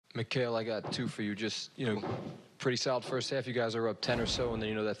Mikal, I got two for you. Just, pretty solid first half. You guys are up 10 or so, and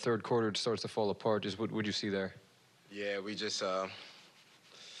then, that third quarter it starts to fall apart. Just what would you see there? Yeah, we just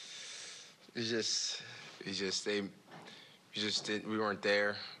didn't. We weren't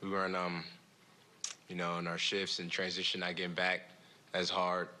there. We weren't in our shifts and transition, not getting back as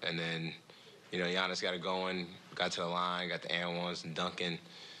hard. And then, Giannis got it going, got to the line, got the and ones and dunking,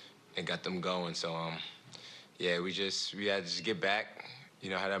 and got them going. So yeah, we had to just get back.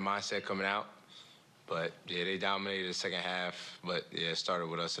 Had that mindset coming out. But yeah, they dominated the second half. But yeah, it started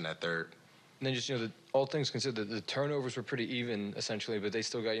with us in that third. And then just, all things considered, the turnovers were pretty even, essentially, but they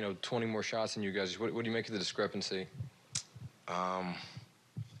still got, 20 more shots than you guys. What do you make of the discrepancy? I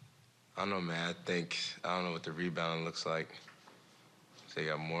don't know, man. I don't know what the rebound looks like. They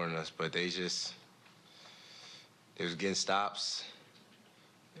got more than us, but they was getting stops,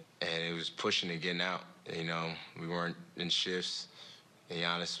 and it was pushing and getting out. We weren't in shifts, and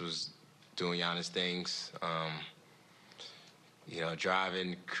Giannis was doing Giannis things.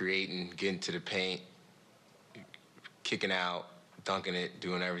 Driving, creating, getting to the paint, kicking out, dunking it,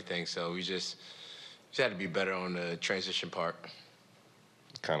 doing everything. So we just had to be better on the transition part.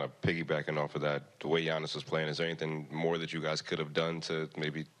 Kind of piggybacking off of that, the way Giannis was playing, is there anything more that you guys could have done to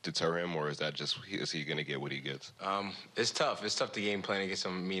maybe deter him, or is he going to get what he gets? It's tough. It's tough to game plan against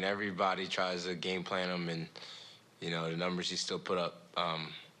him. I mean, everybody tries to game plan him, and, the numbers he still put up.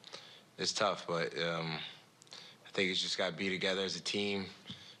 It's tough, but I think it's just got to be together as a team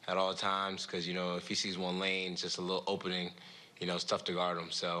at all times because, if he sees one lane, just a little opening, it's tough to guard him.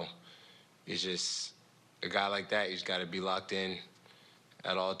 So it's just a guy like that, you just got to be locked in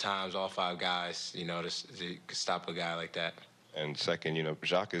at all times, all five guys, to stop a guy like that. And second,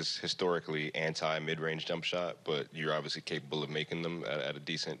 Jacques is historically anti-mid-range jump shot, but you're obviously capable of making them at a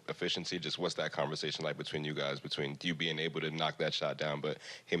decent efficiency. Just what's that conversation like between you guys, between you being able to knock that shot down, but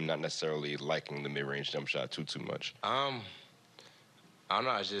him not necessarily liking the mid-range jump shot too much? I don't know.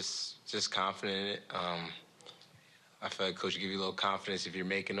 I was just confident in it. I feel like Coach give you a little confidence if you're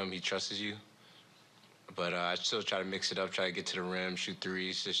making them. He trusts you. But I still try to mix it up, try to get to the rim, shoot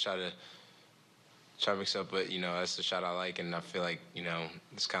threes, just try to mix up. But, that's the shot I like, and I feel like,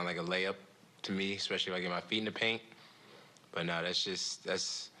 it's kind of like a layup to me, especially if I get my feet in the paint. But no,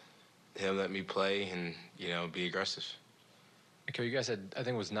 that's him letting me play and, be aggressive. Okay, you guys had, I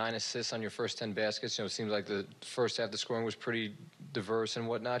think it was 9 assists on your first 10 baskets. It seems like the first half the scoring was pretty diverse and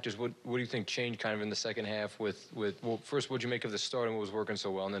whatnot. Just what do you think changed kind of in the second half well, first, what'd you make of the start and what was working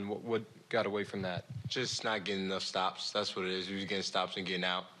so well, and then what got away from that? Just not getting enough stops. That's what it is. We was getting stops and getting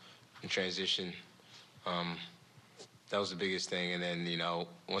out in transition. That was the biggest thing. And then,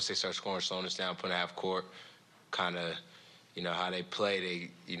 once they start scoring, slowing us down, putting a half court, kind of, how they play,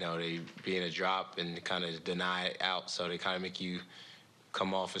 they be in a drop and kind of deny it out. So they kind of make you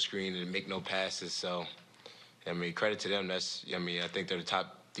come off a screen and make no passes. So, credit to them. I think they're the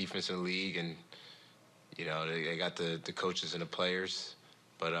top defense in the league, and, they got the coaches and the players.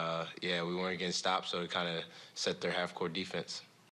 But, yeah, we weren't getting stopped, so it kind of set their half-court defense.